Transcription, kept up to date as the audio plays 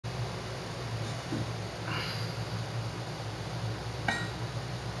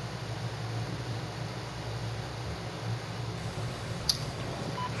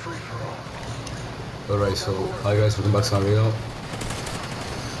Alright, so hi guys, welcome back to my video.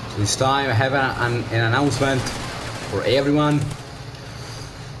 So this time I have an announcement for everyone.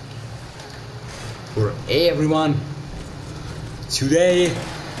 Today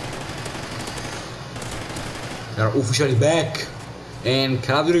we are officially back in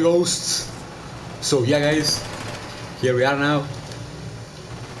Call of Duty Ghosts. So yeah guys, here we are now.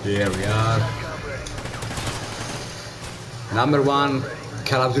 Here we are. #1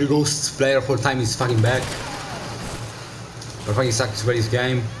 Call of Duty Ghosts player of all time is fucking back. We're fucking sucked to play this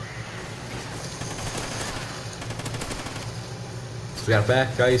game. So we are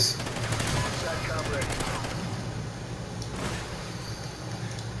back guys.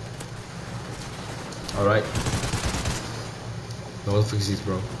 Alright. No, what the fuck is this,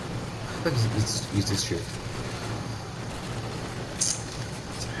 bro? What the fuck is this shit?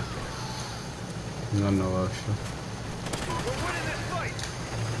 No, actually.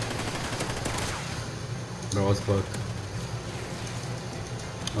 Bro, what the fuck?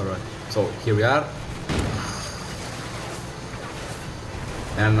 Alright, so here we are.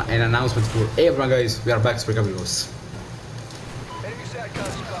 And an announcement for everyone, guys. We are back to Recovery Ghosts.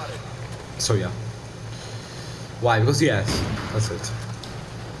 So yeah. Why? Because yes. That's it.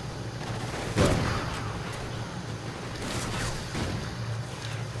 Well.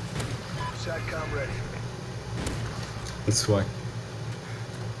 SATCOM ready. That's why.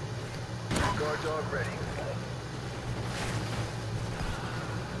 Guard dog ready.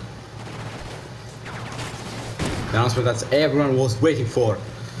 The announcement that everyone was waiting for.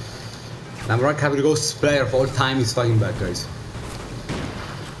 #1 Call of Duty Ghosts player of all time is fucking back, guys.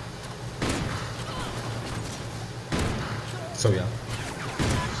 So yeah.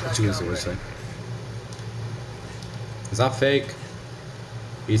 What you gonna say? It's not fake.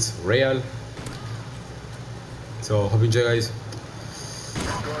 It's real. So hope you enjoy, guys.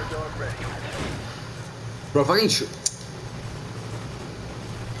 Guard dog ready. Bro, fucking shoot.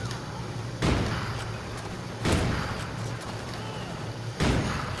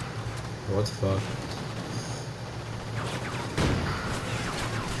 What the fuck?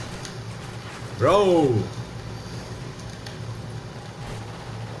 Bro!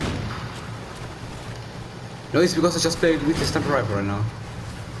 No, it's because I just played with the sniper rifle right now.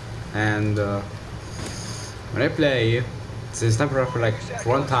 And when I play the sniper rifle like for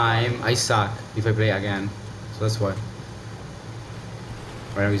one time, I suck if I play again. So that's why.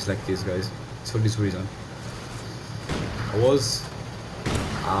 Right now it's like this, guys. It's for this reason. I was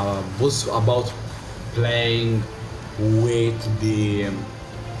about playing with the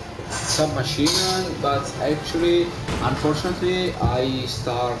submachine gun, but actually, unfortunately, I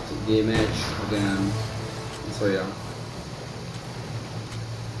start the match again. So yeah.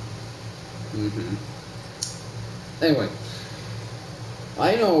 Anyway,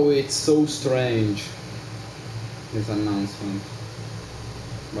 I know it's so strange, this announcement,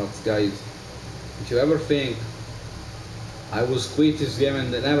 but guys, if you ever think I will quit this game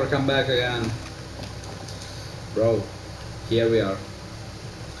and then never come back again, bro, here we are.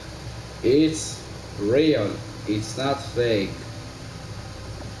 It's real, it's not fake.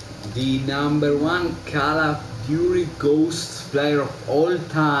 The #1 Call of Duty Ghosts player of all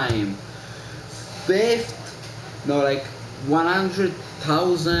time,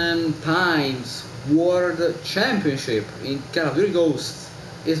 100,000 times world championship in Call of Duty Ghosts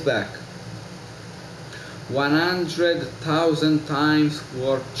is back. 100,000 times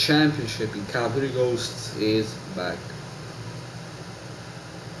world championship in Call of Duty Ghosts is back.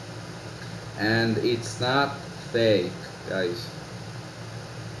 And it's not fake, guys.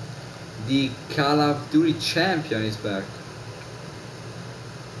 The Call of Duty champion is back.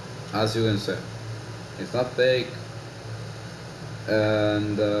 As you can see, it's not fake.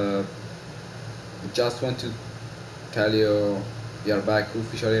 And just want to tell you, we are back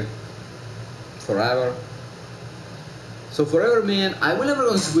officially forever. So forever, man, I will never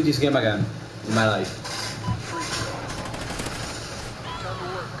go to quit this game again in my life.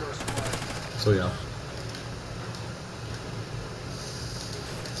 So yeah.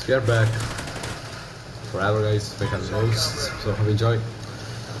 So we are back forever, guys. Back at the Ghosts. So hope you enjoy.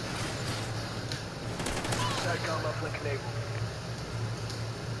 SATCOM uplink enabled.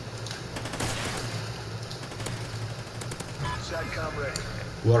 SATCOM ready.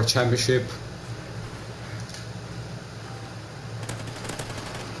 World Championship.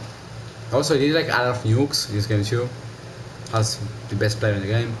 Also, I did like a lot of nukes in this game too. As the best player in the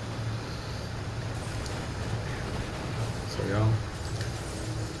game. So yeah.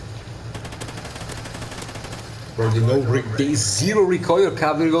 Bro, there is zero recoil.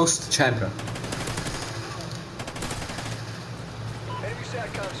 Cavalry Ghost champion. Enemy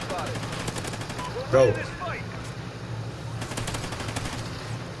SATCOM spotted. Bro. This fight.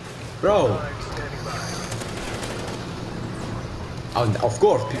 Bro. Line standing by.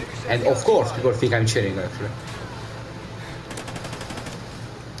 And of course, people think I'm cheating actually.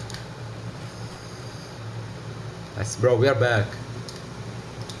 That's, bro, we are back.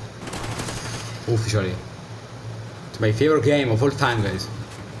 Officially. It's my favorite game of all time, guys.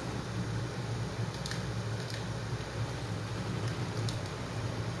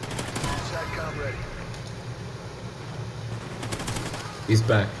 SATCOM ready. He's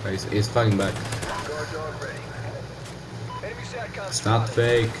back, guys. He's fucking back. Guard dog ready. Enemy SATCOM It's not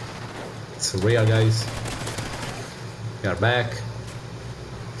spotted. fake. It's real, guys. We are back.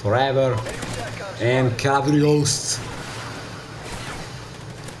 Forever. Enemy SATCOM And spotted. Cavalry Ghosts.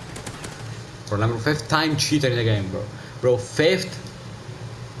 For number 5th time cheater in the game, bro. Bro, 5th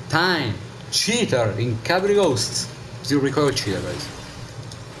time cheater in Cavalry Ghosts. Zero recoil cheater, guys.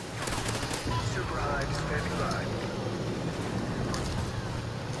 Super high standing by.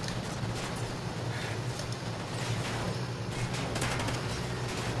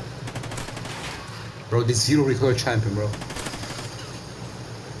 Bro, this zero recoil champion, bro.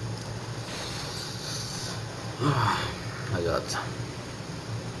 My god.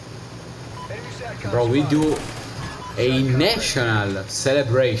 Enemy SATCOM Bro, we spotted. do a national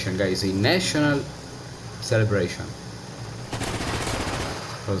celebration, guys. A national celebration.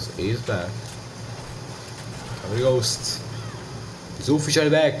 Because he's back. Cavalry Ghost is officially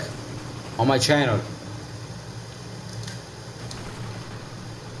back on my channel.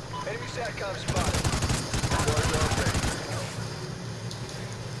 Enemy SATCOM spotted. Guard dog ready.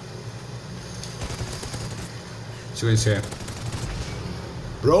 As you can see.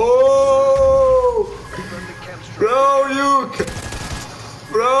 Bro! Friendly chem strike. Bro, Nuke!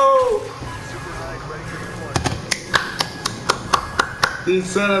 Bro! Super high ready for deployment. Let's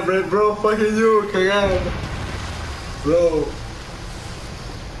celebrate, bro. Fucking Nuke again. Bro.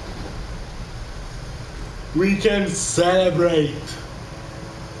 We can celebrate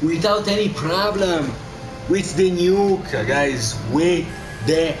without any problem with the Nuke, guys. With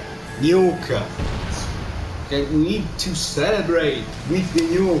the Nuke. Okay, we need to celebrate with the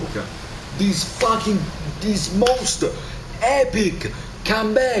Nuke. This most epic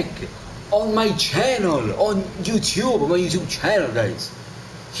comeback on my channel, on YouTube, on my YouTube channel, guys.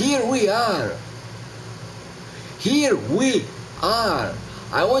 Here we are. Here we are.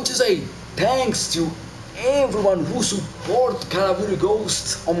 I want to say thanks to everyone who support Cavalry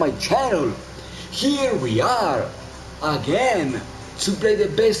Ghosts on my channel. Here we are again to play the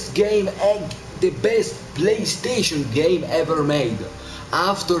best game and the best PlayStation game ever made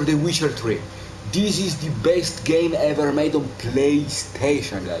after The Witcher 3. This is the best game ever made on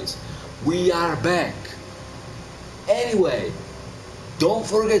PlayStation, guys. We are back. Anyway, don't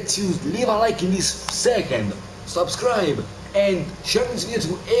forget to leave a like in this second, subscribe, and share this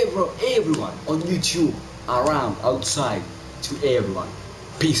video to everyone on YouTube, around, outside, to everyone.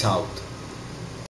 Peace out.